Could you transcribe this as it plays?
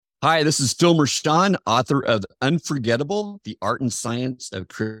Hi, this is Phil Mershon, author of Unforgettable, The Art and Science of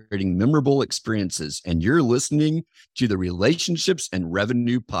Creating Memorable Experiences. And you're listening to the Relationships and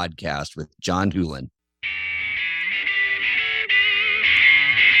Revenue Podcast with John Hewlin.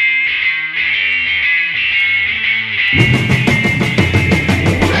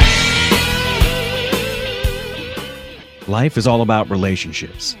 Life is all about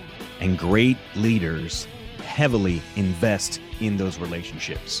relationships, and great leaders heavily invest in those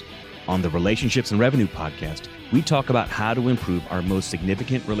relationships. On the Relationships and Revenue Podcast, we talk about how to improve our most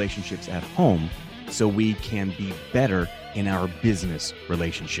significant relationships at home so we can be better in our business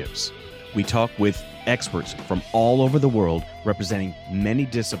relationships. We talk with experts from all over the world representing many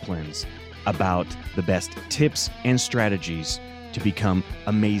disciplines about the best tips and strategies to become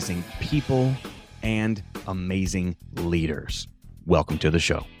amazing people and amazing leaders. Welcome to the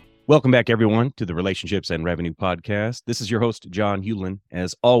show. Welcome back, everyone, to the Relationships and Revenue Podcast. This is your host, John Hewlin.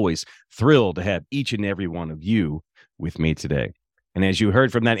 As always, thrilled to have each and every one of you with me today. And as you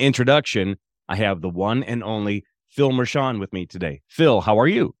heard from that introduction, I have the one and only Phil Mershon with me today. Phil, how are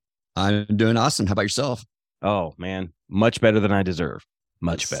you? I'm doing awesome. How about yourself? Oh, man, much better than I deserve.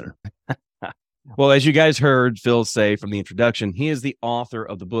 Much better. Well, as you guys heard Phil say from the introduction, he is the author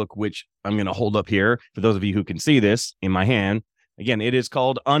of the book, which I'm going to hold up here for those of you who can see this in my hand. Again, it is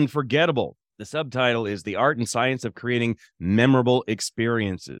called Unforgettable. The subtitle is The Art and Science of Creating Memorable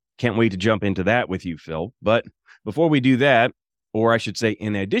Experiences. Can't wait to jump into that with you, Phil. But before we do that, or I should say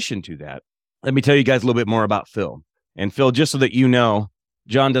in addition to that, let me tell you guys a little bit more about Phil. And Phil, just so that you know,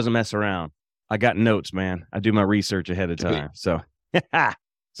 John doesn't mess around. I got notes, man. I do my research ahead of time.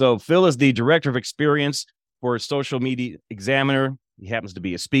 So Phil is the Director of Experience for Social Media Examiner. He happens to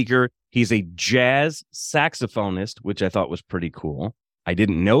be a speaker. He's a jazz saxophonist, which I thought was pretty cool. I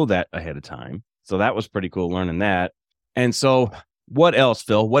didn't know that ahead of time. So that was pretty cool learning that. And so what else,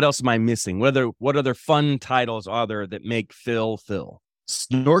 Phil? What else am I missing? What other fun titles are there that make Phil Phil?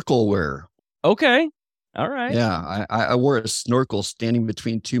 Snorkel wear. Okay. All right. Yeah, I wore a snorkel standing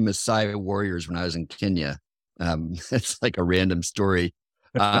between two Maasai warriors when I was in Kenya. It's like a random story.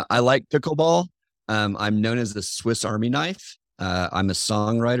 I like pickleball. I'm known as the Swiss Army knife. I'm a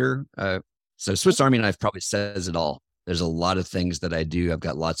songwriter. So Swiss Army knife probably says it all. There's a lot of things that I do. I've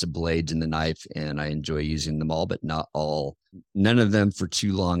got lots of blades in the knife and I enjoy using them all, but not all. None of them for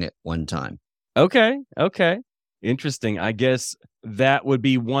too long at one time. Okay. Interesting. I guess that would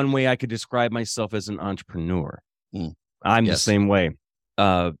be one way I could describe myself as an entrepreneur. I'm the same way.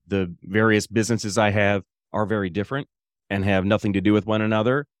 The various businesses I have are very different and have nothing to do with one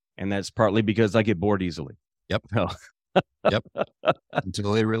another. And that's partly because I get bored easily. Yep. Yep.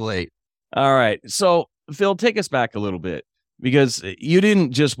 Totally relate. All right. So, Phil, take us back a little bit because you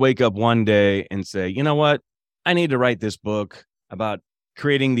didn't just wake up one day and say, you know what? I need to write this book about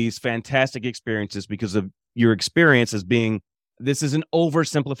creating these fantastic experiences because of your experience as being, this is an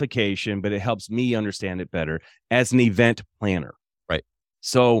oversimplification, but it helps me understand it better as an event planner. Right.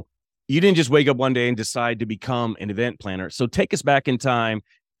 So you didn't just wake up one day and decide to become an event planner. So take us back in time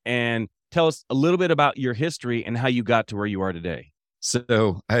and tell us a little bit about your history and how you got to where you are today.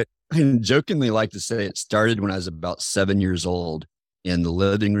 So I jokingly like to say it started when I was about 7 years old in the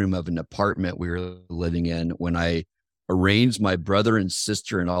living room of an apartment we were living in when I arranged my brother and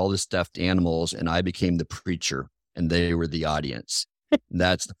sister and all the stuffed animals, and I became the preacher and they were the audience.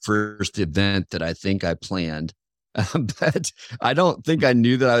 That's the first event that I think I planned. But I don't think I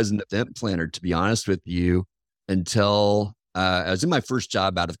knew that I was an event planner, to be honest with you, until I was in my first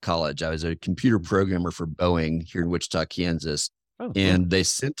job out of college. I was a computer programmer for Boeing here in Wichita, Kansas. Oh, and they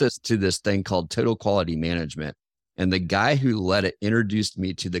sent us to this thing called Total Quality Management. And the guy who led it introduced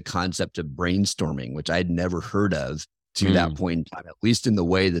me to the concept of brainstorming, which I'd never heard of to that point in time, at least in the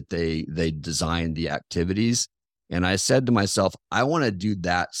way that they designed the activities. And I said to myself, I want to do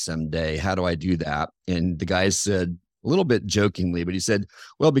that someday. How do I do that? And the guy said, a little bit jokingly, but he said,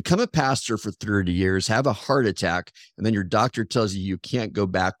 well, become a pastor for 30 years, have a heart attack, and then your doctor tells you can't go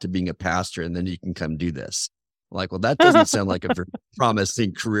back to being a pastor, and then you can come do this. I'm like, well, that doesn't sound like a very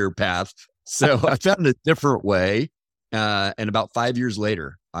promising career path. So I found a different way. And about 5 years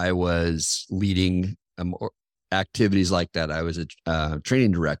later, I was leading activities like that. I was a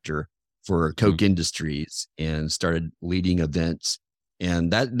training director for Coke Industries and started leading events.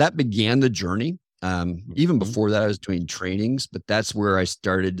 And that began the journey. Even before that, I was doing trainings, but that's where I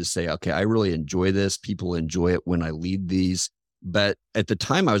started to say, okay, I really enjoy this. People enjoy it when I lead these. But at the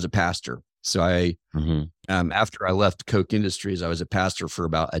time I was a pastor. So after I left Coke Industries, I was a pastor for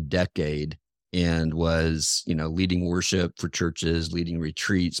about a decade and was, leading worship for churches, leading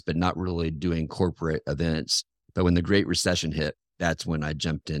retreats, but not really doing corporate events. But when the Great Recession hit, that's when I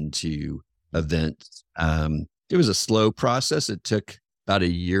jumped into events. It was a slow process. It took about a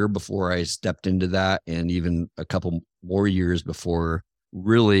year before I stepped into that, and even a couple more years before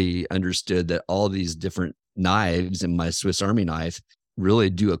really understood that all these different knives in my Swiss Army knife really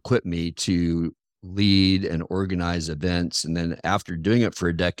do equip me to lead and organize events. And then after doing it for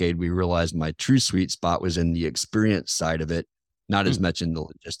a decade, we realized my true sweet spot was in the experience side of it, not as much in the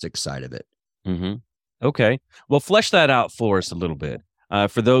logistics side of it. Mm-hmm. Okay. Well, flesh that out for us a little bit.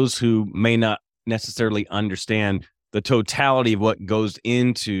 For those who may not necessarily understand the totality of what goes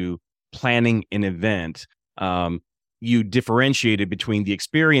into planning an event, you differentiated between the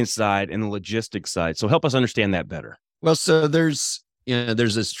experience side and the logistics side. So help us understand that better. Well, so there's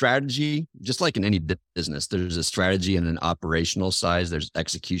a strategy, just like in any business, there's a strategy and an operational side. There's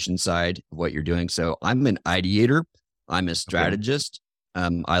execution side of what you're doing. So I'm an ideator. I'm a strategist.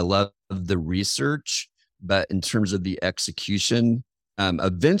 Okay. I love the research, but in terms of the execution,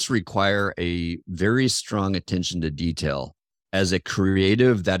 events require a very strong attention to detail. As a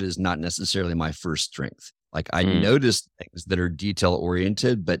creative, that is not necessarily my first strength. Like I notice things that are detail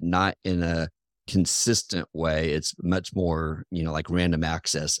oriented, but not in a consistent way. It's much more, like random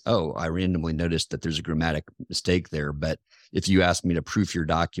access. Oh, I randomly noticed that there's a grammatic mistake there. But if you ask me to proof your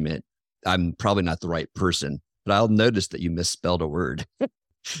document, I'm probably not the right person, but I'll notice that you misspelled a word.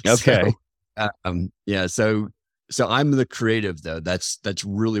 Okay. So I'm the creative though. That's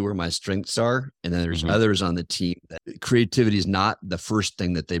really where my strengths are. And then there's others on the team that creativity is not the first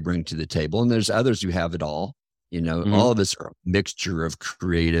thing that they bring to the table. And there's others who have it all. All of us are a mixture of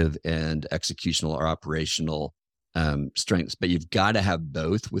creative and executional or operational strengths, but you've got to have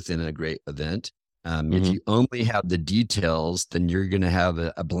both within a great event. If you only have the details, then you're going to have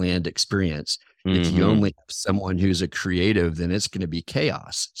a bland experience. If you only have someone who's a creative, then it's going to be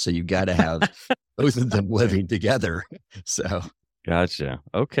chaos. So you got to have both of them living together. So, gotcha.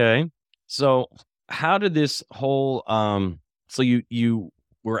 Okay. So how did this whole, so you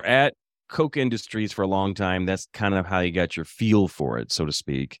were at Coke Industries for a long time. That's kind of how you got your feel for it, so to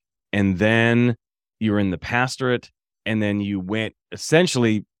speak. And then you were in the pastorate, and then you went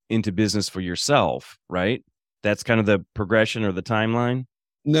essentially into business for yourself, right? That's kind of the progression or the timeline?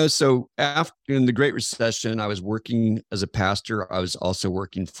 No. So after in the Great Recession, I was working as a pastor. I was also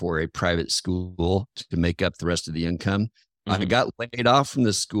working for a private school to make up the rest of the income. I got laid off from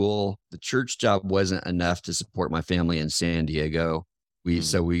the school. The church job wasn't enough to support my family in San Diego. We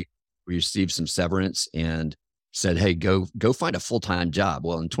received some severance and said, hey, go find a full-time job.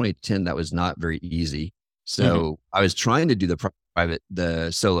 Well, in 2010, that was not very easy. So I was trying to do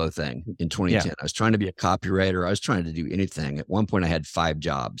the solo thing in 2010. Yeah. I was trying to be a copywriter. I was trying to do anything. At one point I had 5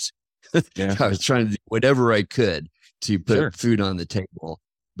 jobs. I was trying to do whatever I could to put food on the table.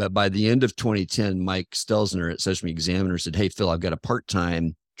 But by the end of 2010, Mike Stelzner at Social Media Examiner said, hey, Phil, I've got a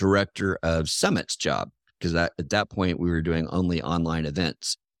part-time director of summits job. Because at that point we were doing only online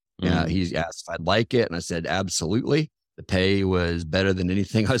events. He asked if I'd like it. And I said, absolutely. The pay was better than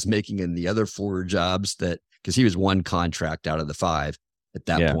anything I was making in the other 4 jobs because he was one contract out of the 5 at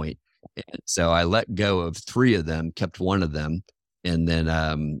that point. And so I let go of 3 of them, kept one of them. And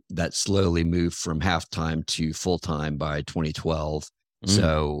then that slowly moved from half-time to full-time by 2012.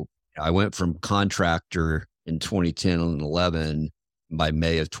 So I went from contractor in 2010 and 11. By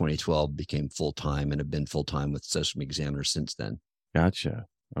May of 2012, became full-time and have been full-time with Social Media Examiner since then. Gotcha.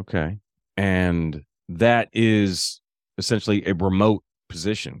 Okay. And that is essentially a remote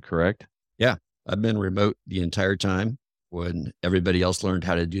position, correct? Yeah. I've been remote the entire time. When everybody else learned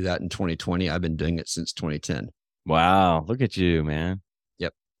how to do that in 2020, I've been doing it since 2010. Wow. Look at you, man.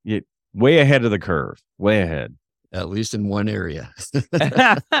 Yep. You're way ahead of the curve. Way ahead. At least in one area.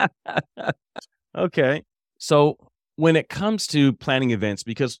 Okay. So when it comes to planning events,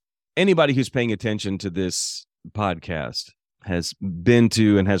 because anybody who's paying attention to this podcast has been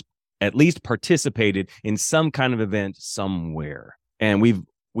to and has at least participated in some kind of event somewhere. And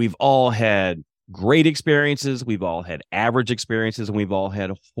we've all had great experiences. We've all had average experiences, and we've all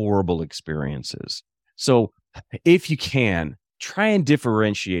had horrible experiences. So if you can, try and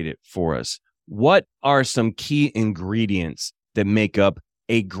differentiate it for us. What are some key ingredients that make up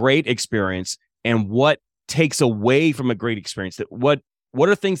a great experience, and what takes away from a great experience? What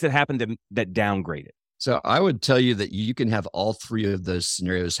are things that happen that downgrade it? So I would tell you that you can have all 3 of those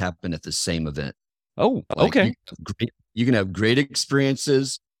scenarios happen at the same event. Oh, okay. You can have great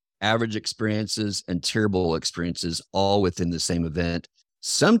experiences, average experiences, and terrible experiences all within the same event,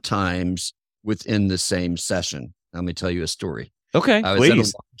 sometimes within the same session. Let me tell you a story. Okay, I was at a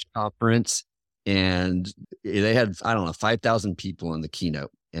launch conference, and they had, 5,000 people in the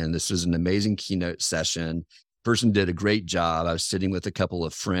keynote. And this was an amazing keynote session. person did a great job. I was sitting with a couple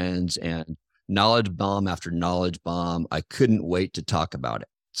of friends and knowledge bomb after knowledge bomb. I couldn't wait to talk about it.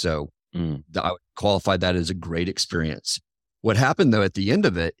 So I would qualify that as a great experience. What happened though at the end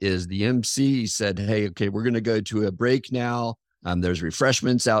of it is the MC said, "Hey, okay, we're going to go to a break now. There's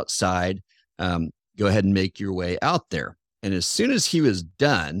refreshments outside. Go ahead and make your way out there." And as soon as he was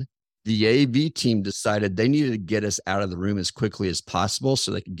done, the AV team decided they needed to get us out of the room as quickly as possible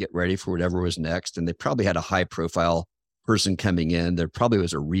so they could get ready for whatever was next. And they probably had a high profile person coming in. There probably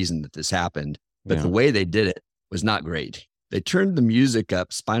was a reason that this happened, but the way they did it was not great. They turned the music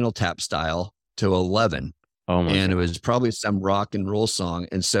up Spinal Tap style to 11. And it was probably some rock and roll song.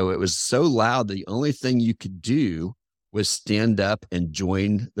 And so it was so loud, the only thing you could do was stand up and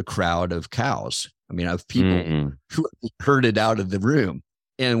join the crowd of cows. I mean, of people who herded out of the room.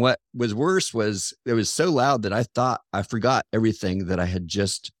 And what was worse was it was so loud that I thought I forgot everything that I had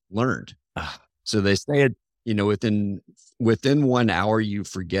just learned. So they say, within 1 hour, you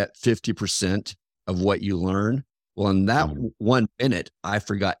forget 50% of what you learn. Well, in that 1 minute, I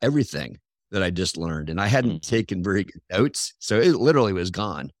forgot everything that I just learned, and I hadn't taken very good notes. So it literally was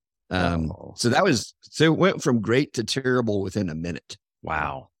gone. So it went from great to terrible within a minute.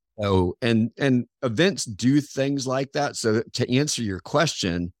 Wow. Oh, and events do things like that. So to answer your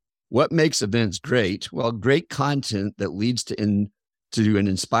question, what makes events great? Well, great content that leads to an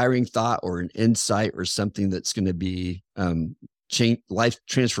inspiring thought or an insight or something that's going to be life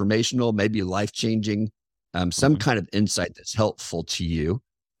transformational, maybe life changing, some kind of insight that's helpful to you.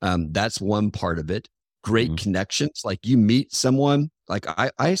 That's one part of it. Great connections, like you meet someone. Like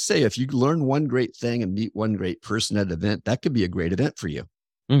I say, if you learn one great thing and meet one great person at an event, that could be a great event for you.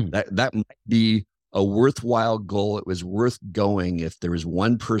 That might be a worthwhile goal. It was worth going if there was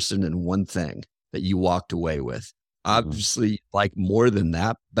one person and one thing that you walked away with. Obviously, like more than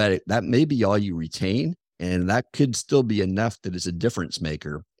that, but that may be all you retain. And that could still be enough that it's a difference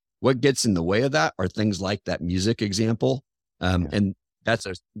maker. What gets in the way of that are things like that music example. And that's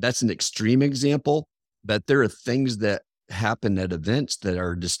an extreme example, but there are things that happen at events that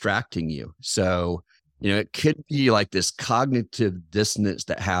are distracting you. So, it could be like this cognitive dissonance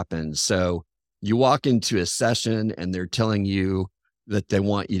that happens. So you walk into a session and they're telling you that they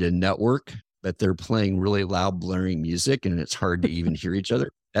want you to network, but they're playing really loud, blaring music and it's hard to even hear each other.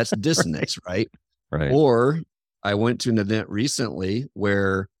 That's dissonance, right? Right. Or I went to an event recently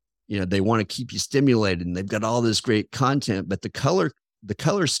where, they want to keep you stimulated and they've got all this great content, but the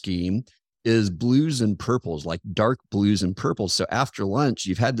color scheme is blues and purples, like dark blues and purples. So after lunch,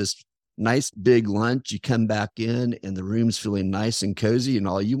 you've had this nice big lunch, you come back in and the room's feeling nice and cozy and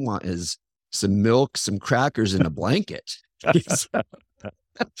all you want is some milk, some crackers and a blanket.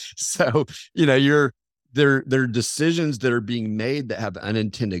 So, there are decisions that are being made that have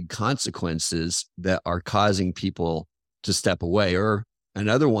unintended consequences that are causing people to step away. Or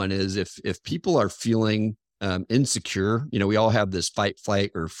another one is if people are feeling insecure, we all have this fight,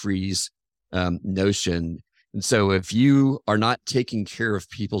 flight, or freeze notion. And so if you are not taking care of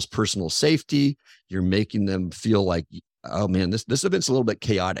people's personal safety, you're making them feel like, oh man, this event's a little bit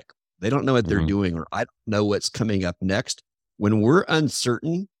chaotic. They don't know what they're doing, or I don't know what's coming up next. When we're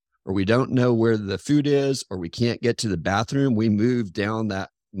uncertain, or we don't know where the food is, or we can't get to the bathroom, we move down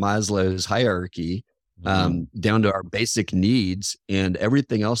that Maslow's hierarchy down to our basic needs, and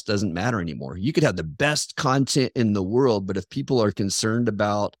everything else doesn't matter anymore. You could have the best content in the world, but if people are concerned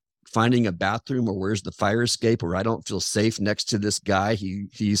about finding a bathroom, or where's the fire escape, or I don't feel safe next to this guy,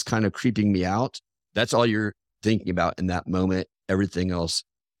 he's kind of creeping me out, that's all you're thinking about in that moment. Everything else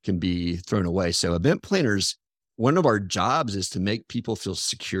can be thrown away. So event planners, one of our jobs is to make people feel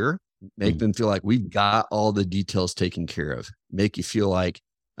secure, make them feel like we've got all the details taken care of, make you feel like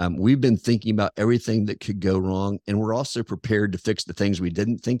we've been thinking about everything that could go wrong. And we're also prepared to fix the things we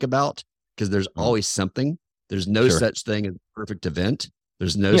didn't think about, because there's always something. There's no such thing as a perfect event.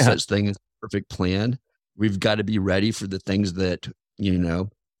 There's no such thing as a perfect plan. We've got to be ready for the things that,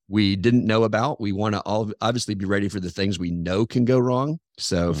 we didn't know about. We want to obviously be ready for the things we know can go wrong.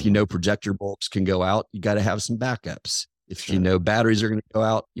 So if projector bulbs can go out, you got to have some backups. If batteries are going to go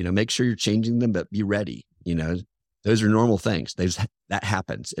out, make sure you're changing them, but be ready. Those are normal things. That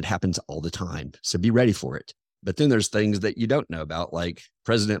happens. It happens all the time. So be ready for it. But then there's things that you don't know about, like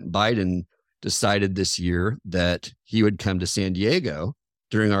President Biden decided this year that he would come to San Diego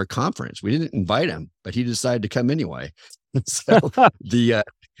during our conference. We didn't invite him, but he decided to come anyway. So the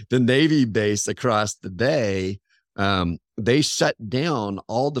Navy base across the bay, they shut down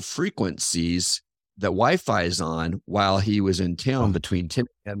all the frequencies that Wi-Fi is on while he was in town between 10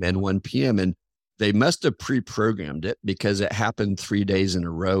 a.m. and 1 p.m. And they must have pre-programmed it because it happened 3 days in a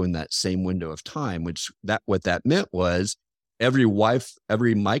row in that same window of time, what that meant was every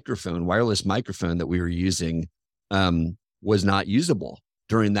microphone, wireless microphone that we were using was not usable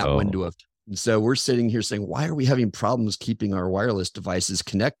during that window of time. And so we're sitting here saying, why are we having problems keeping our wireless devices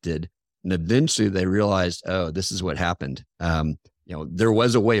connected? And eventually they realized, oh, this is what happened. There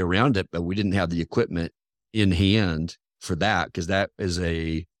was a way around it, but we didn't have the equipment in hand for that, because that is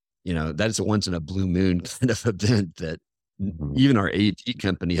that's a once in a blue moon kind of event that even our AV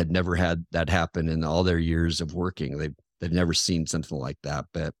company had never had that happen in all their years of working. They've never seen something like that,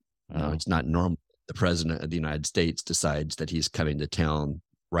 but it's not normal. The president of the United States decides that he's coming to town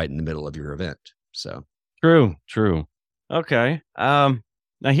right in the middle of your event. So true. Okay. Now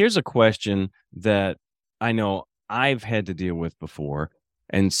here's a question that I know I've had to deal with before,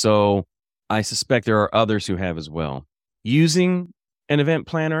 and so I suspect there are others who have as well. Using an event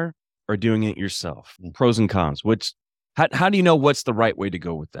planner or doing it yourself? Pros and cons. How do you know what's the right way to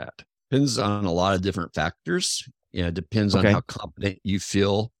go with that? Depends on a lot of different factors. It depends on how confident you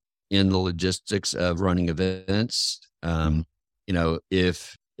feel in the logistics of running events.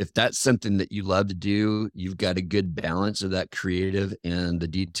 If that's something that you love to do, you've got a good balance of that creative and the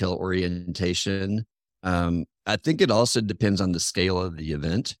detail orientation. I think it also depends on the scale of the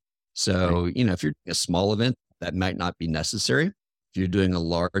event. So, if you're doing a small event, that might not be necessary. If you're doing a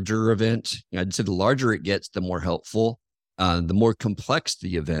larger event, I'd say the larger it gets, the more helpful. The more complex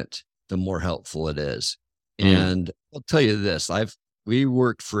the event, the more helpful it is. And I'll tell you this, we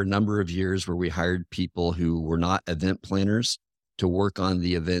worked for a number of years where we hired people who were not event planners to work on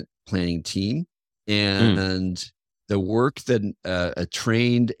the event planning team. And the work that a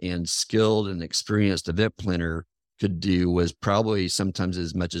trained and skilled and experienced event planner could do was probably sometimes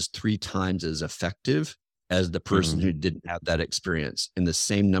as much as 3 times as effective as the person who didn't have that experience in the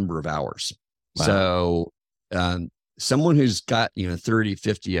same number of hours. Wow. So someone who's got 30,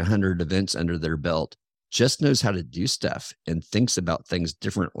 50, 100 events under their belt just knows how to do stuff and thinks about things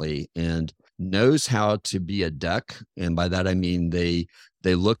differently and knows how to be a duck. And by that I mean they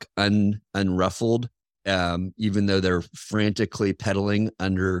look unruffled, even though they're frantically pedaling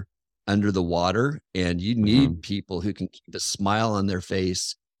under the water. And you need people who can keep a smile on their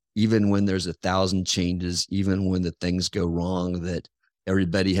face even when there's 1,000 changes, even when the things go wrong that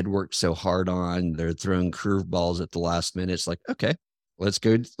everybody had worked so hard on. They're throwing curveballs at the last minute. It's like, okay, let's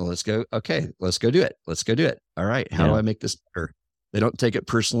go. Okay, let's go do it. Let's go do it. All right. How do I make this better? They don't take it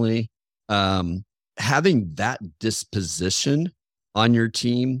personally. Having that disposition on your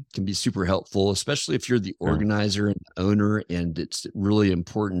team can be super helpful, especially if you're the organizer and owner, and it's really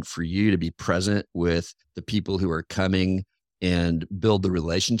important for you to be present with the people who are coming and build the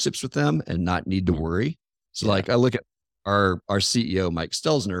relationships with them and not need to worry. So like I look at our CEO, Mike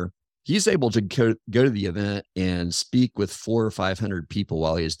Stelzner, he's able to go to the event and speak with 400 or 500 people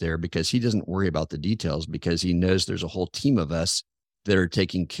while he's there because he doesn't worry about the details, because he knows there's a whole team of us that are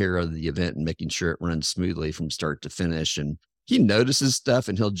taking care of the event and making sure it runs smoothly from start to finish. And he notices stuff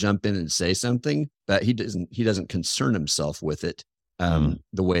and he'll jump in and say something, but he doesn't concern himself with it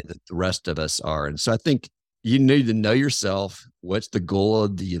the way that the rest of us are. And so I think you need to know yourself. What's the goal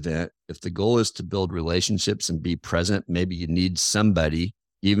of the event? If the goal is to build relationships and be present, maybe you need somebody,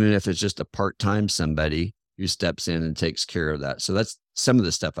 even if it's just a part-time somebody, who steps in and takes care of that. So that's some of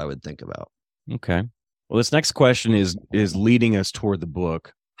the stuff I would think about. Okay. Well, this next question is leading us toward the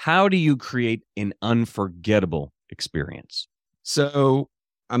book. How do you create an unforgettable experience? So,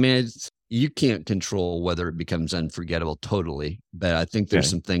 I mean, you can't control whether it becomes unforgettable totally, but I think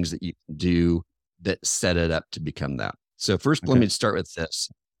there's some things that you can do that set it up to become that. So first, let me start with this.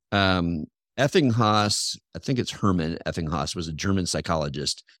 Ebbinghaus, I think it's Hermann Ebbinghaus, was a German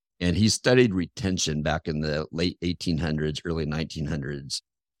psychologist, and he studied retention back in the late 1800s, early 1900s.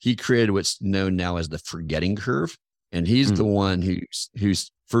 He created what's known now as the forgetting curve. And he's the one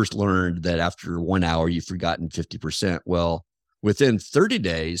who's first learned that after 1 hour, you've forgotten 50%. Well, within 30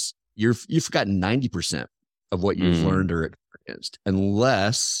 days, you've forgotten 90% of what you've learned or experienced,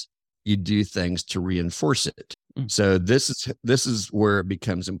 unless you do things to reinforce it. So this is where it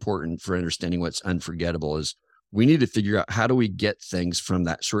becomes important for understanding what's unforgettable. Is we need to figure out how do we get things from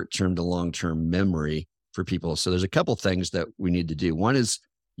that short-term to long-term memory for people. So there's a couple things that we need to do. One is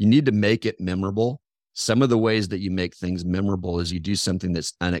you need to make it memorable. Some of the ways that you make things memorable is you do something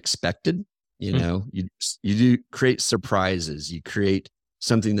that's unexpected. You do create surprises. You create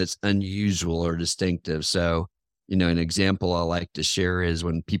something that's unusual or distinctive. So, an example I like to share is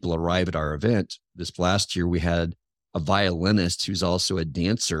when people arrive at our event this last year, we had a violinist who's also a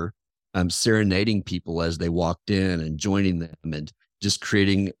dancer, serenading people as they walked in and joining them and just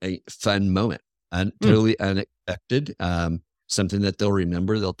creating a fun moment. totally unexpected, something that they'll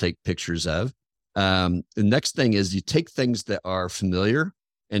remember, they'll take pictures of. The next thing is you take things that are familiar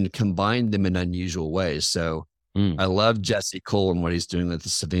and combine them in unusual ways. So I love Jesse Cole and what he's doing with the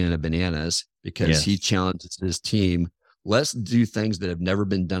Savannah Bananas, because he challenges his team. Let's do things that have never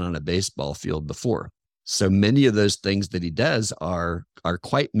been done on a baseball field before. So many of those things that he does are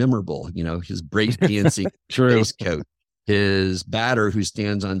quite memorable. You know, his break dancing base coat, his batter who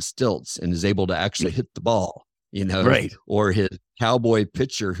stands on stilts and is able to actually hit the ball, you know, or his cowboy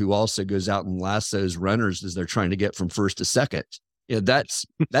pitcher who also goes out and lassos runners as they're trying to get from first to second. You know, that's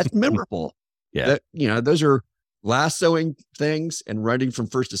memorable. That, you know, those are lassoing things and running from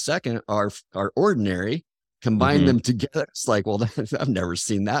first to second are ordinary. Combine them together. It's like, well, I've never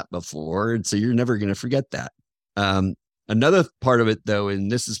seen that before. And so you're never going to forget that. Another part of it though,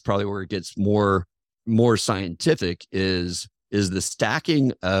 and this is probably where it gets more scientific, is the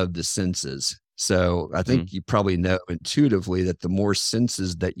stacking of the senses. So I think you probably know intuitively that the more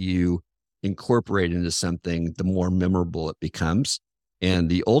senses that you incorporate into something, the more memorable it becomes. And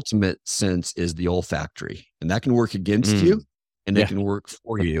the ultimate sense is the olfactory, and that can work against you and it can work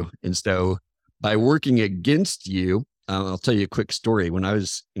for you. And so by working against you, I'll tell you a quick story. When I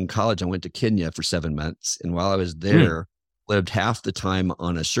was in college, I went to Kenya for 7 months. And while I was there, lived half the time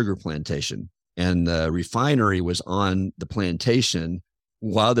on a sugar plantation. And the refinery was on the plantation.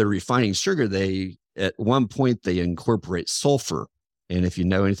 While they're refining sugar, at one point, they incorporate sulfur. And if you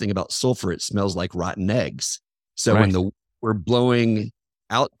know anything about sulfur, it smells like rotten eggs. So when we're blowing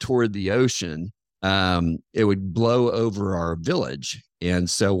out toward the ocean, it would blow over our village. And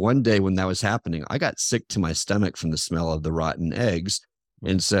so one day when that was happening, I got sick to my stomach from the smell of the rotten eggs.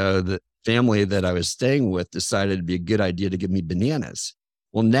 And so the family that I was staying with decided it'd be a good idea to give me bananas.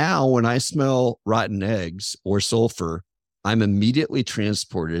 Well, now when I smell rotten eggs or sulfur, I'm immediately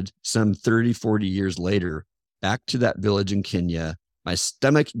transported some 30, 40 years later back to that village in Kenya. My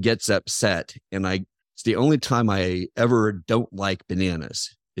stomach gets upset, and it's the only time I ever don't like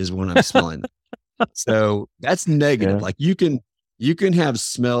bananas is when I'm smelling them. So that's negative. Like you can have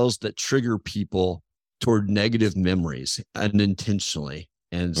smells that trigger people toward negative memories unintentionally.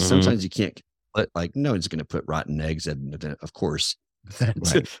 And sometimes you can't, like, no one's going to put rotten eggs in, of course.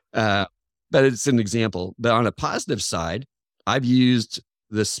 But it's an example. But on a positive side, I've used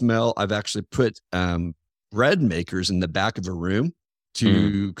the smell. I've actually put bread makers in the back of a room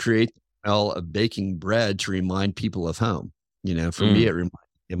to create the smell of baking bread to remind people of home. You know, for me, it reminded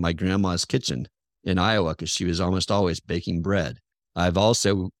me of my grandma's kitchen in Iowa, because she was almost always baking bread. I've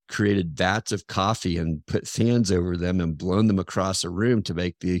also created vats of coffee and put fans over them and blown them across a room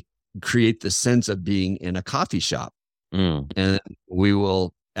to create the sense of being in a coffee shop. And we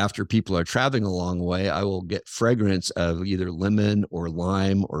will, after people are traveling a long way, I will get fragrance of either lemon or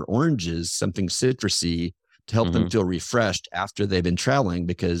lime or oranges, something citrusy, to help them feel refreshed after they've been traveling,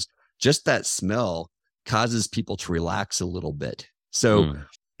 because just that smell causes people to relax a little bit. So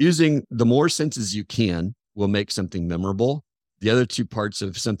using the more senses you can will make something memorable. The other two parts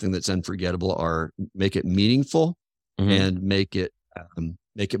of something that's unforgettable are make it meaningful and make it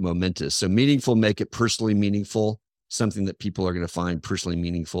momentous. So meaningful, make it personally meaningful, something that people are going to find personally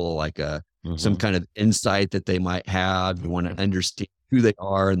meaningful, like some kind of insight that they might have. You want to understand who they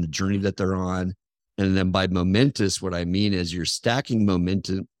are and the journey that they're on. And then by momentous, what I mean is you're stacking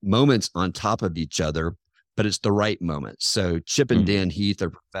moments on top of each other, but it's the right moment. So Chip and Dan Heath are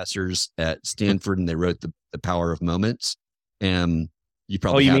professors at Stanford, and they wrote the Power of Moments. And you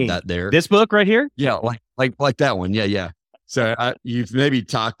probably have that there. This book right here? Yeah, like that one. Yeah. So you've maybe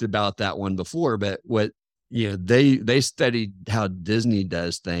talked about that one before, but they studied how Disney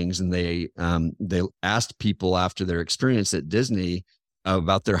does things, and they asked people after their experience at Disney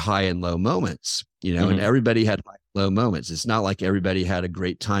about their high and low moments, and everybody had high and low moments. It's not like everybody had a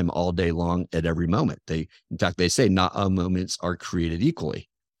great time all day long at every moment. In fact, they say not all moments are created equally.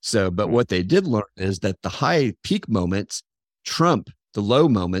 So, but what they did learn is that the high peak moments trump the low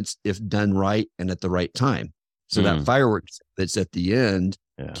moments if done right and at the right time. So that fireworks that's at the end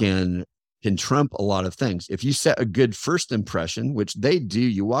can trump a lot of things. If you set a good first impression, which they do,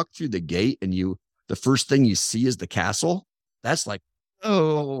 you walk through the gate and the first thing you see is the castle. That's like,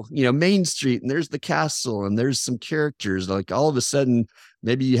 Main Street, and there's the castle and there's some characters. Like all of a sudden,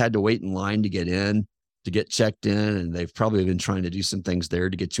 maybe you had to wait in line to get in, to get checked in, and they've probably been trying to do some things there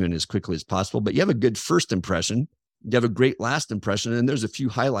to get you in as quickly as possible. But you have a good first impression. You have a great last impression, and there's a few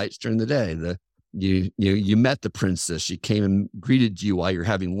highlights during the day. You met the princess. She came and greeted you while you're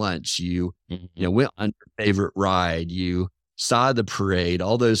having lunch. You went on your favorite ride. You saw the parade.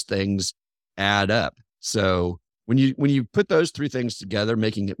 All those things add up. So when you put those three things together,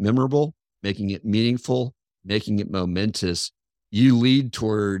 making it memorable, making it meaningful, making it momentous, you lead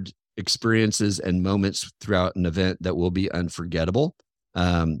toward experiences and moments throughout an event that will be unforgettable.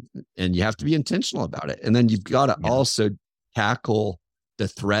 And you have to be intentional about it. And then you've got to also tackle the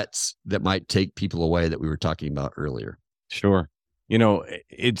threats that might take people away that we were talking about earlier. Sure.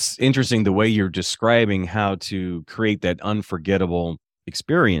 It's interesting the way you're describing how to create that unforgettable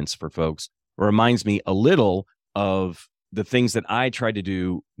experience for folks. It reminds me a little of the things that I try to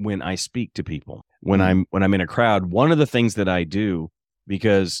do when I speak to people. When I'm in a crowd, one of the things that I do,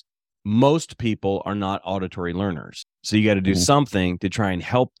 because most people are not auditory learners. So you got to do something to try and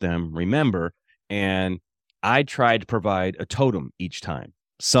help them remember. And I try to provide a totem each time,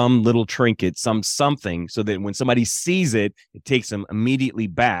 some little trinket, something, so that when somebody sees it, it takes them immediately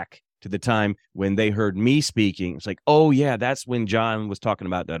back to the time when they heard me speaking. It's like, oh yeah, that's when John was talking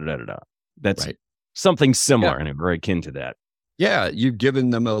about da da da da da. That's right. Something similar and very akin to that. Yeah, you've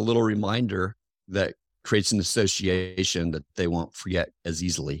given them a little reminder that creates an association that they won't forget as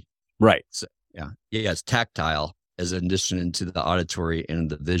easily. Right. So it's tactile as an addition to the auditory and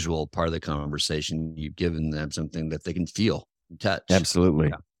the visual part of the conversation. You've given them something that they can feel and touch. Absolutely.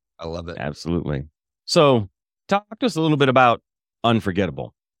 Yeah, I love it. Absolutely. So talk to us a little bit about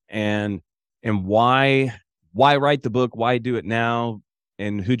Unforgettable and why write the book? Why do it now?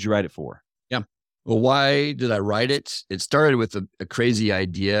 And who'd you write it for? Yeah. Well, why did I write it? It started with a crazy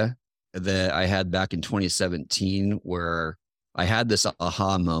idea that I had back in 2017, where I had this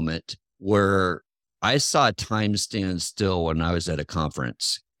aha moment where I saw time stand still when I was at a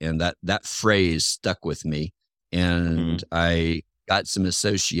conference, and that phrase stuck with me, and I got some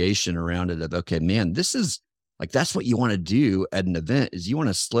association around it of, okay, man, this is like, that's what you want to do at an event, is you want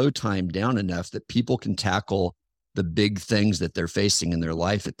to slow time down enough that people can tackle the big things that they're facing in their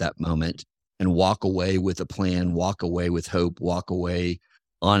life at that moment and walk away with a plan, walk away with hope, walk away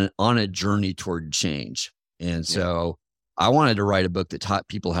on a journey toward change. And so I wanted to write a book that taught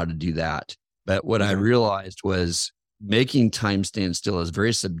people how to do that. But what I realized was making time stand still is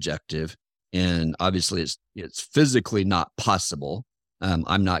very subjective. And obviously it's physically not possible.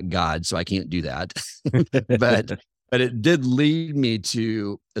 I'm not God, so I can't do that. but it did lead me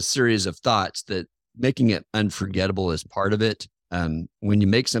to a series of thoughts that making it unforgettable is part of it. When you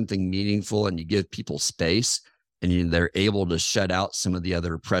make something meaningful and you give people space, and they're able to shut out some of the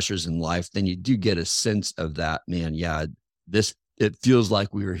other pressures in life, then you do get a sense of that, man, it feels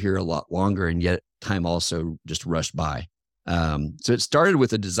like we were here a lot longer, and yet time also just rushed by. So it started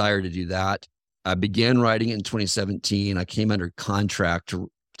with a desire to do that. I began writing it in 2017. I came under contract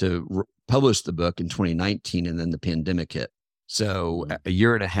to publish the book in 2019, and then the pandemic hit. So a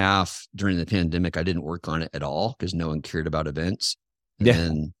year and a half during the pandemic, I didn't work on it at all because no one cared about events.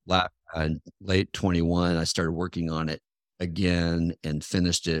 And then late 21, I started working on it again and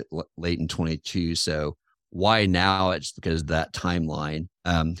finished it late in 22. So why now? It's because of that timeline.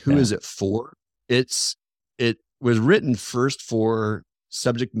 Who is it for? It was written first for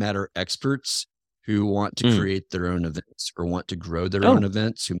subject matter experts who want to create their own events or want to grow their own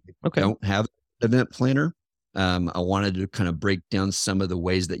events, who don't have an event planner. I wanted to kind of break down some of the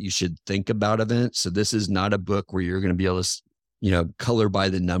ways that you should think about events. So this is not a book where you're going to be able to, color by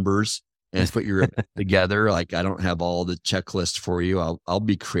the numbers and put your event together. Like, I don't have all the checklists for you. I'll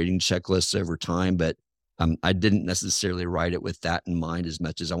be creating checklists over time, but I didn't necessarily write it with that in mind as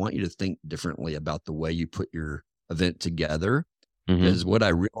much as I want you to think differently about the way you put your event together. Because what I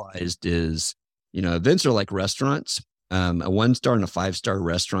realized is, events are like restaurants. A 1-star and a 5-star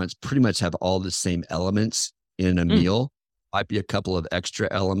restaurants pretty much have all the same elements in a meal. Might be a couple of extra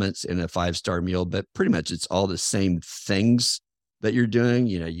elements in a 5-star meal, but pretty much it's all the same things that you're doing.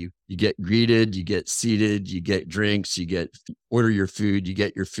 You get greeted, you get seated, you get drinks, order your food, you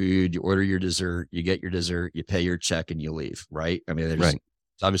get your food, you order your dessert, you get your dessert, you pay your check, and you leave. Right? I mean, there's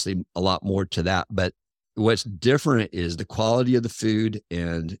obviously a lot more to that, but what's different is the quality of the food,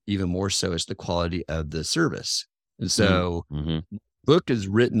 and even more so is the quality of the service. And so the book is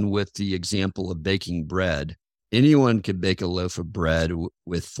written with the example of baking bread. Anyone could bake a loaf of bread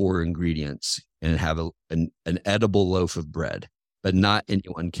with 4 ingredients and have an edible loaf of bread, but not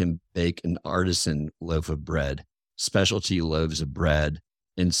anyone can bake an artisan loaf of bread, specialty loaves of bread.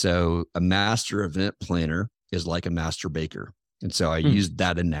 And so a master event planner is like a master baker. And so I used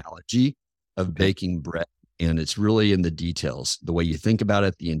that analogy of baking bread, and it's really in the details, the way you think about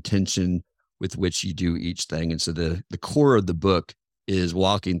it, the intention with which you do each thing. And so the core of the book is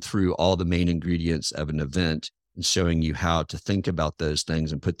walking through all the main ingredients of an event and showing you how to think about those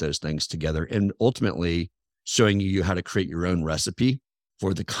things and put those things together, and ultimately showing you how to create your own recipe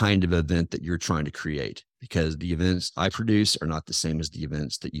for the kind of event that you're trying to create, because the events I produce are not the same as the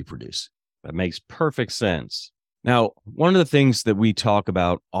events that you produce. That makes perfect sense. Now, one of the things that we talk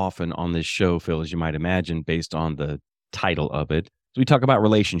about often on this show, Phil, as you might imagine, based on the title of it, is we talk about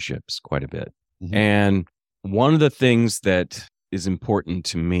relationships quite a bit. Mhm. And one of the things that is important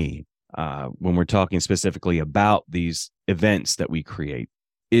to me when we're talking specifically about these events that we create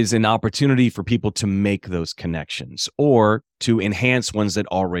is an opportunity for people to make those connections or to enhance ones that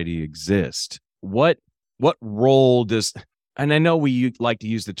already exist. What role does, and I know we like to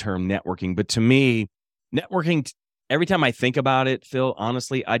use the term networking, but to me, networking, every time I think about it, Phil,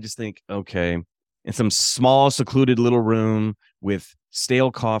 honestly, I just think, okay, in some small, secluded little room with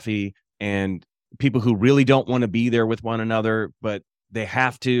stale coffee and people who really don't want to be there with one another, but they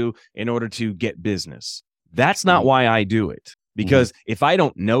have to in order to get business. That's not why I do it. Because if I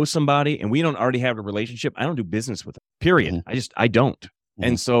don't know somebody and we don't already have a relationship, I don't do business with them, period. I don't.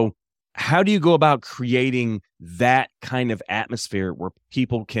 And so how do you go about creating that kind of atmosphere where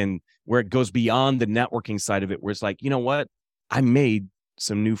people can, where it goes beyond the networking side of it, where it's like, you know what? I made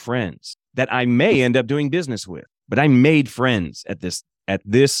some new friends that I may end up doing business with, but I made friends at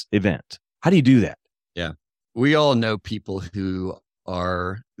this event. How do you do that? Yeah. We all know people who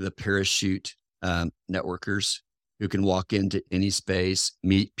are the parachute networkers who can walk into any space,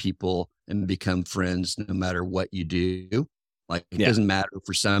 meet people, and become friends no matter what you do. Like, it doesn't matter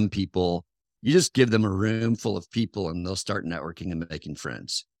for some people. You just give them a room full of people and they'll start networking and making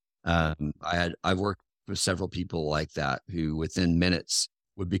friends. I've worked with several people like that who within minutes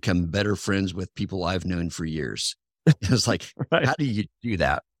would become better friends with people I've known for years. It's like, how do you do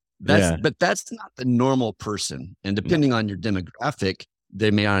that? But that's not the normal person. And depending on your demographic, they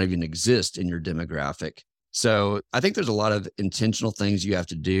may not even exist in your demographic. So I think there's a lot of intentional things you have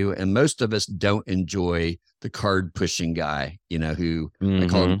to do. And most of us don't enjoy the card pushing guy, who I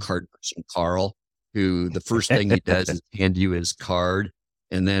call him card pushing Carl, who the first thing he does is hand you his card.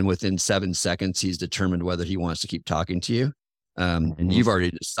 And then within 7 seconds, he's determined whether he wants to keep talking to you. And you've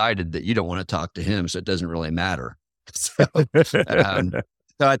already decided that you don't want to talk to him. So it doesn't really matter. So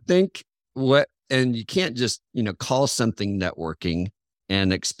I think and you can't just, call something networking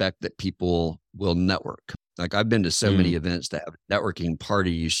and expect that people will network. Like, I've been to so many events that have a networking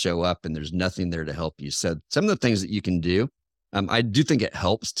party. You show up and there's nothing there to help you. So some of the things that you can do, I do think it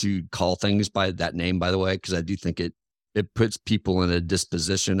helps to call things by that name, by the way, because I do think it puts people in a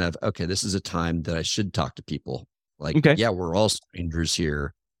disposition of, okay, this is a time that I should talk to people. Like, we're all strangers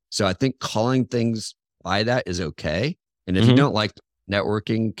here. So I think calling things by that is okay. And if you don't like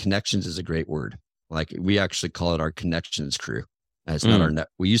networking, connections is a great word. Like, we actually call it our connections crew. It's not our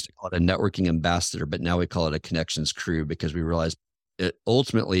we used to call it a networking ambassador, but now we call it a connections crew because we realize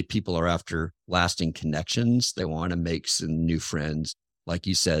ultimately people are after lasting connections. They want to make some new friends. Like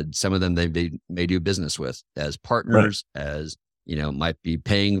you said, some of them they may do business with as partners, as, might be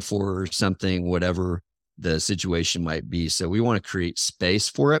paying for something, whatever the situation might be. So we want to create space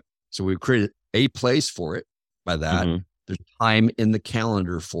for it. So we create a place for it. By that, there's time in the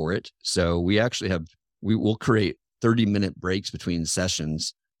calendar for it. So we actually we'll create 30-minute breaks between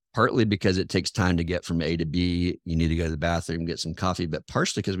sessions, partly because it takes time to get from A to B. You need to go to the bathroom, get some coffee, but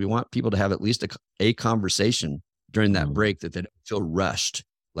partially because we want people to have at least a conversation during that break that they don't feel rushed.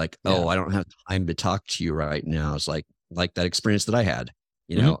 Like, oh, I don't have time to talk to you right now. It's like that experience that I had,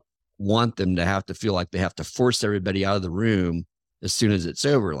 want them to have to feel like they have to force everybody out of the room as soon as it's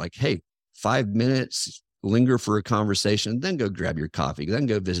over. Like, hey, 5 minutes, linger for a conversation, then go grab your coffee, then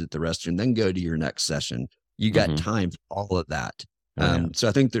go visit the restroom, then go to your next session. You got time for all of that. So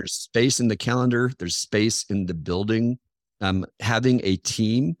I think there's space in the calendar. There's space in the building. Having a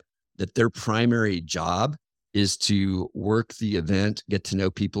team that their primary job is to work the event, get to know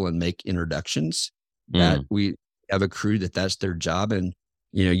people and make introductions. That we have a crew that's their job. And,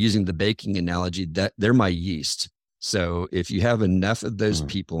 using the baking analogy, that they're my yeast. So if you have enough of those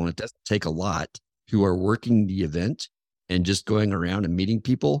people, and it doesn't take a lot, who are working the event and just going around and meeting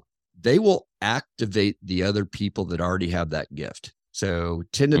people, they will activate the other people that already have that gift. So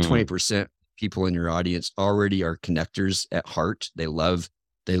 10 to 20% people in your audience already are connectors at heart. They love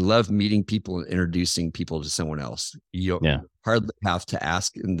meeting people and introducing people to someone else. You don't hardly have to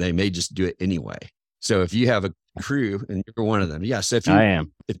ask, and they may just do it anyway. So if you have a crew and you're one of them, so if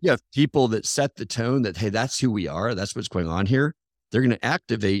you have people that set the tone that, hey, that's who we are, that's what's going on here, they're going to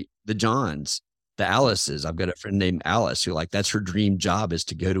activate the Johns, the Alice's. I've got a friend named Alice who, that's her dream job, is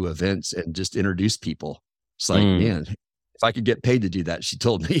to go to events and just introduce people. It's like, man, if I could get paid to do that, she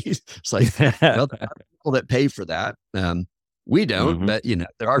told me. It's like, well, there are people that pay for that. We don't, but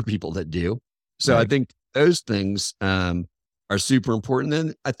there are people that do. So I think those things are super important.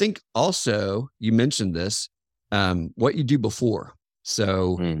 Then I think also, you mentioned this, what you do before.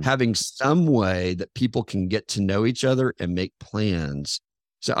 So having some way that people can get to know each other and make plans.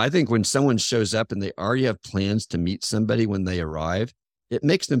 So I think when someone shows up and they already have plans to meet somebody when they arrive, it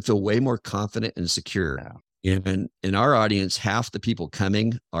makes them feel way more confident and secure. Yeah. And in our audience, half the people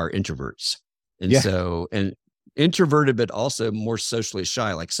coming are introverts. And and introverted, but also more socially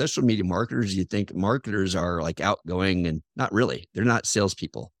shy. Like social media marketers, you think marketers are like outgoing, and not really. They're not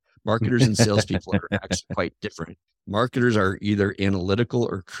salespeople. Marketers and salespeople are actually quite different. Marketers are either analytical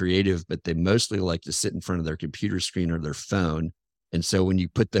or creative, but they mostly like to sit in front of their computer screen or their phone. And so when you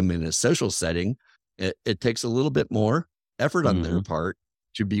put them in a social setting, it takes a little bit more effort on their part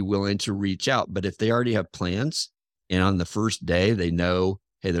to be willing to reach out. But if they already have plans and on the first day, they know,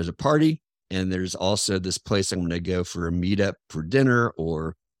 hey, there's a party and there's also this place I'm going to go for a meetup for dinner,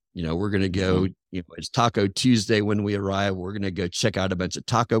 or, we're going to go, it's Taco Tuesday when we arrive. We're going to go check out a bunch of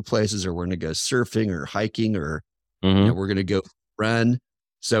taco places, or we're going to go surfing or hiking, or we're going to go run.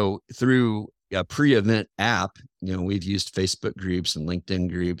 So through a pre-event app, we've used Facebook groups and LinkedIn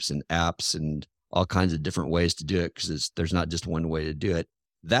groups and apps and all kinds of different ways to do it, because there's not just one way to do it.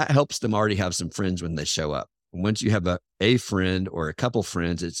 That helps them already have some friends when they show up. And once you have a friend or a couple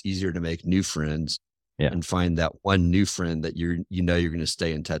friends, it's easier to make new friends and find that one new friend that you're going to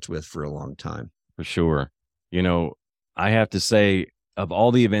stay in touch with for a long time. For sure. I have to say, of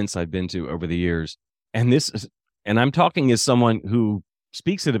all the events I've been to over the years, and I'm talking as someone who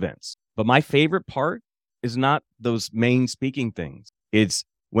speaks at events, but my favorite part is not those main speaking things. It's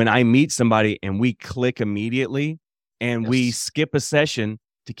when I meet somebody and we click immediately and we skip a session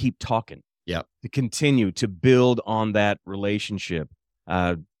to keep talking. Yeah. To continue to build on that relationship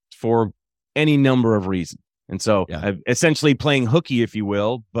for any number of reasons. And so essentially playing hooky, if you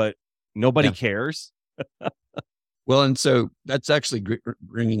will, but nobody cares. Well, and so that's actually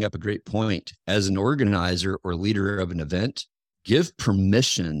bringing up a great point. As an organizer or leader of an event, give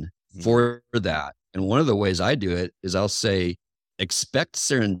permission for that. And one of the ways I do it is I'll say, expect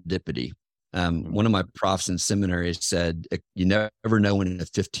serendipity. One of my profs in seminary said, you never know when a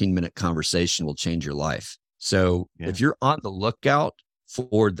 15-minute conversation will change your life. So if you're on the lookout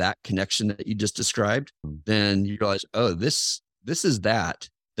for that connection that you just described, then you realize, oh, this is that.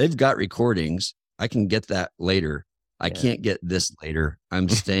 They've got recordings. I can get that later. I can't get this later. I'm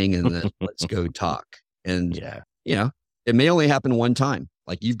staying in the let's go talk. And, it may only happen one time.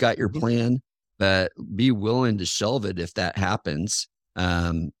 Like, you've got your plan, but be willing to shelve it if that happens.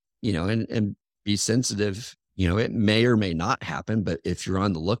 And be sensitive. It may or may not happen, but if you're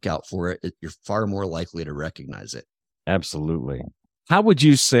on the lookout for it, you're far more likely to recognize it. Absolutely. How would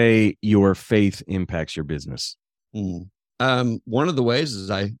you say your faith impacts your business? One of the ways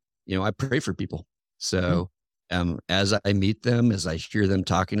is I pray for people. So as I meet them, as I hear them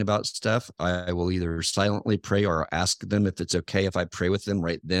talking about stuff, I will either silently pray or ask them if it's okay if I pray with them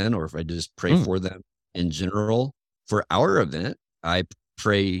right then, or if I just pray for them in general. For our event, I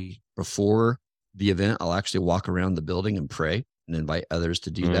pray before the event. I'll actually walk around the building and pray and invite others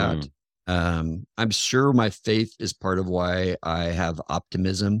to do that. I'm sure my faith is part of why I have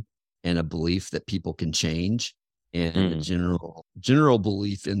optimism and a belief that people can change, and a general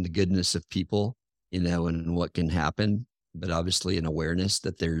belief in the goodness of people, and what can happen, but obviously an awareness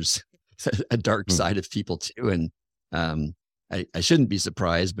that there's a dark side of people too. And I shouldn't be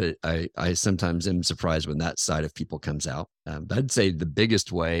surprised, but I sometimes am surprised when that side of people comes out. But I'd say the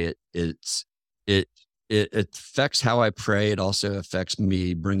biggest way it affects how I pray. It also affects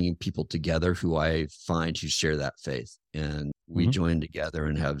me bringing people together who I find who share that faith, and we join together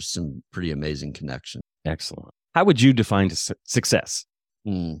and have some pretty amazing connection. Excellent. How would you define success?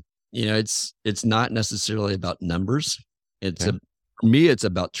 It's not necessarily about numbers. For me, it's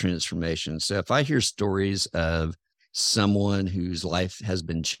about transformation. So if I hear stories of someone whose life has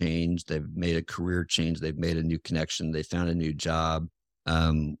been changed, they've made a career change, they've made a new connection, they found a new job.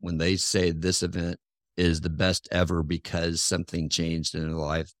 When they say this event is the best ever because something changed in their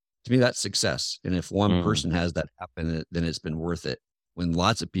life, to me, that's success. And if one person has that happen, then it's been worth it. When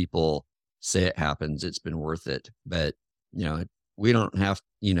lots of people say it happens, it's been worth it. But, we don't have,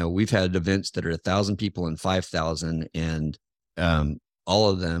 we've had events that are 1,000 people and 5,000, and all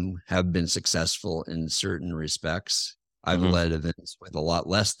of them have been successful in certain respects. I've led events with a lot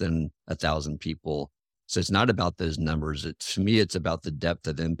less than 1,000 people. So it's not about those numbers. To me, it's about the depth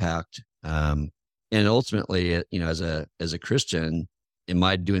of impact. And ultimately, as a Christian, am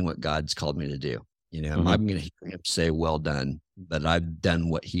I doing what God's called me to do? I'm going to hear him say, well done, that I've done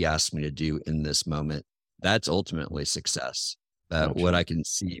what he asked me to do in this moment. That's ultimately success. What I can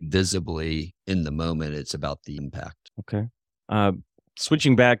see visibly in the moment, it's about the impact. Okay.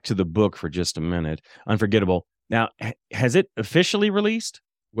 Switching back to the book for just a minute, Unforgettable. Now, has it officially released?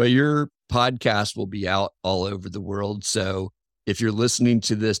 Well, your podcast will be out all over the world. So if you're listening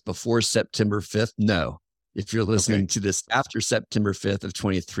to this before September 5th, no. If you're listening to this after September 5th of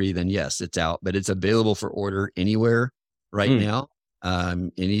 23, then yes, it's out, but it's available for order anywhere right now.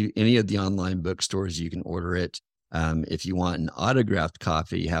 Any of the online bookstores, you can order it. If you want an autographed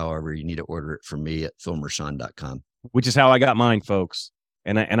copy, however, you need to order it from me at philmershon.com. Which is how I got mine, folks.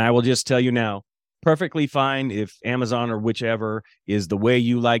 And I will just tell you now, perfectly fine if Amazon or whichever is the way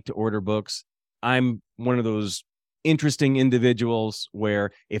you like to order books. I'm one of those interesting individuals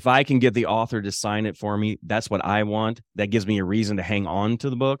where if I can get the author to sign it for me, that's what I want. That gives me a reason to hang on to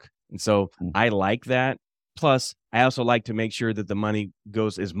the book. And so I like that. Plus, I also like to make sure that the money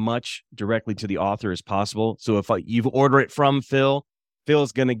goes as much directly to the author as possible. So if you order it from Phil's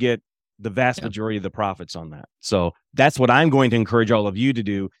going to get the vast majority of the profits on that. So that's what I'm going to encourage all of you to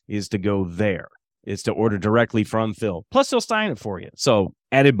do, is to go there, is to order directly from Phil. Plus, he'll sign it for you. So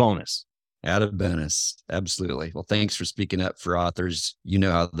added bonus. Added bonus. Absolutely. Well, thanks for speaking up for authors. You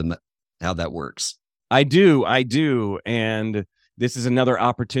know how that works. I do. And this is another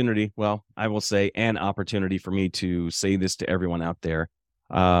opportunity. Well, I will say an opportunity for me to say this to everyone out there.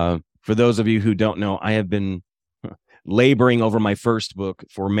 For those of you who don't know, I have been laboring over my first book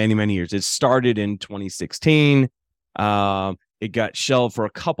for many, many years. It started in 2016. It got shelved for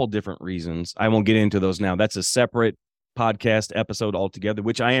a couple different reasons. I won't get into those now. That's a separate podcast episode altogether,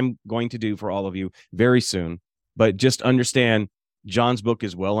 which I am going to do for all of you very soon. But just understand, John's book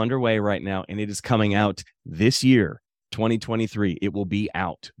is well underway right now, and it is coming out this year, 2023. It will be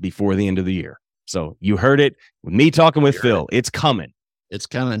out before the end of the year. So you heard it with me talking with Phil. It's coming. It's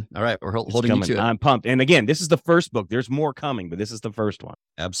coming. All right. We're holding you to it. I'm pumped. And again, this is the first book. There's more coming, but this is the first one.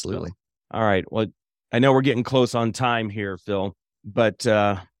 Absolutely. So, all right. Well, I know we're getting close on time here, Phil, but,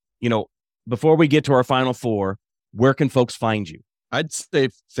 before we get to our final four, where can folks find you? I'd say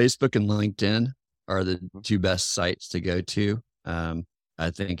Facebook and LinkedIn are the two best sites to go to. I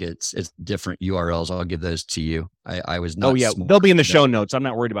think it's different URLs. I'll give those to you. I was not. Oh yeah, they'll be in the show notes. I'm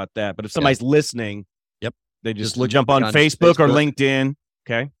not worried about that. But if somebody's listening, they just jump on Facebook or LinkedIn.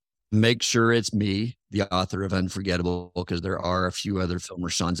 Okay. Make sure it's me, the author of Unforgettable, because there are a few other Phil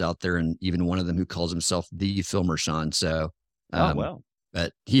Mershons out there, and even one of them who calls himself the Phil Mershon. So,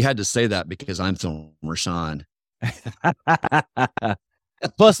 but he had to say that because I'm Phil Mershon.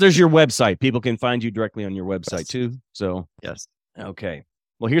 Plus, there's your website. People can find you directly on your website too. So, yes. Okay.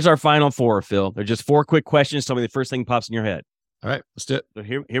 Well, here's our final four, Phil. They're just 4 quick questions. Tell me the first thing pops in your head. All right, let's do it. So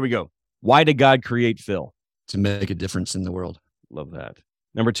here we go. Why did God create Phil? To make a difference in the world. Love that.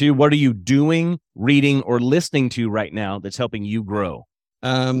 Number 2, what are you doing, reading, or listening to right now that's helping you grow?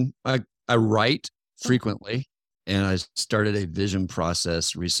 I write frequently, and I started a vision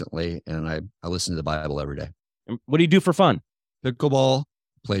process recently, and I listen to the Bible every day. And what do you do for fun? Pickleball,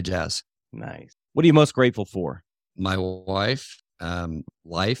 play jazz. Nice. What are you most grateful for? My wife,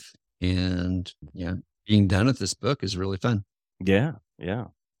 life, and being done with this book is really fun. Yeah.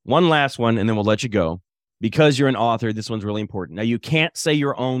 One last one, and then we'll let you go. Because you're an author, this one's really important. Now, you can't say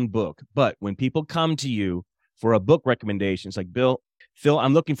your own book, but when people come to you for a book recommendation, it's like, Phil,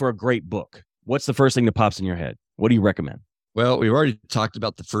 I'm looking for a great book. What's the first thing that pops in your head? What do you recommend? Well, we've already talked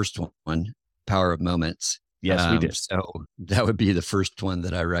about the first one, Power of Moments. Yes, we did. So that would be the first one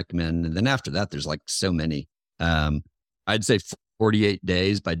that I recommend. And then after that, there's like so many. I'd say 48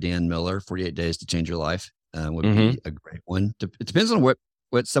 Days by Dan Miller, 48 Days to Change Your Life would be a great one. It depends on what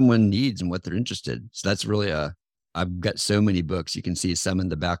someone needs and what they're interested. So that's really I've got so many books. You can see some in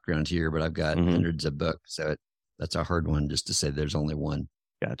the background here, but I've got hundreds of books. So that's a hard one just to say there's only one.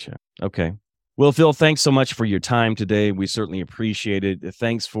 Gotcha. Okay. Well, Phil, thanks so much for your time today. We certainly appreciate it.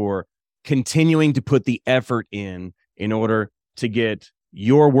 Thanks for continuing to put the effort in order to get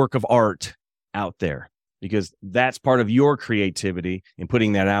your work of art out there, because that's part of your creativity in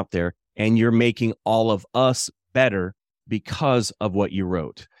putting that out there. And you're making all of us better because of what you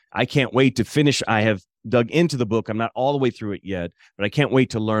wrote. I can't wait to finish. I have dug into the book. I'm not all the way through it yet, but I can't wait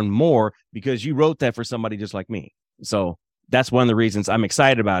to learn more because you wrote that for somebody just like me. So that's one of the reasons I'm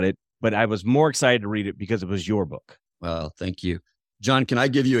excited about it, but I was more excited to read it because it was your book. Well, thank you. John, can I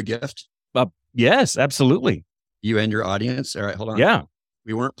give you a gift? Yes, absolutely. You and your audience. All right, hold on. Yeah.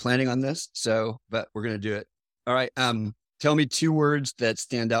 We weren't planning on this, but we're going to do it. All right. Tell me 2 words that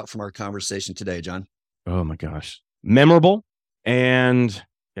stand out from our conversation today, John. Oh my gosh. Memorable. And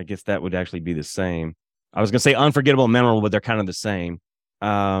I guess that would actually be the same. I was going to say unforgettable and memorable, but they're kind of the same.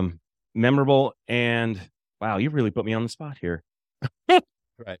 Memorable and wow, you really put me on the spot here.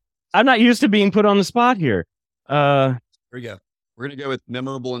 Right. I'm not used to being put on the spot here. Here we go. We're going to go with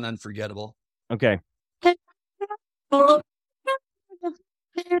memorable and unforgettable. Okay. Oh,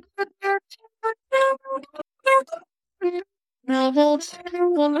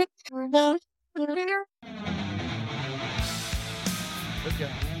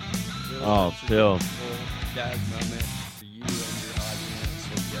 Phil. Dad moment for you and your audience.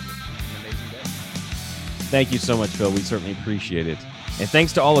 Hope you have an amazing day. Thank you so much, Phil. We certainly appreciate it. And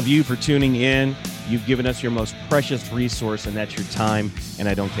thanks to all of you for tuning in. You've given us your most precious resource, and that's your time, and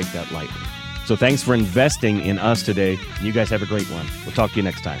I don't take that lightly. So thanks for investing in us today. You guys have a great one. We'll talk to you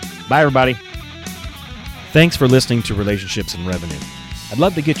next time. Bye, everybody. Thanks for listening to Relationships and Revenue. I'd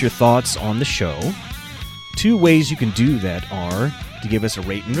love to get your thoughts on the show. 2 ways you can do that are to give us a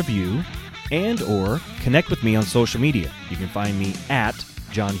rate and review and or connect with me on social media. You can find me at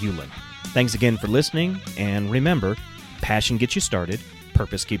John Hewlin. Thanks again for listening, and remember, passion gets you started,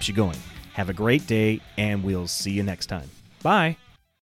 purpose keeps you going. Have a great day, and we'll see you next time. Bye.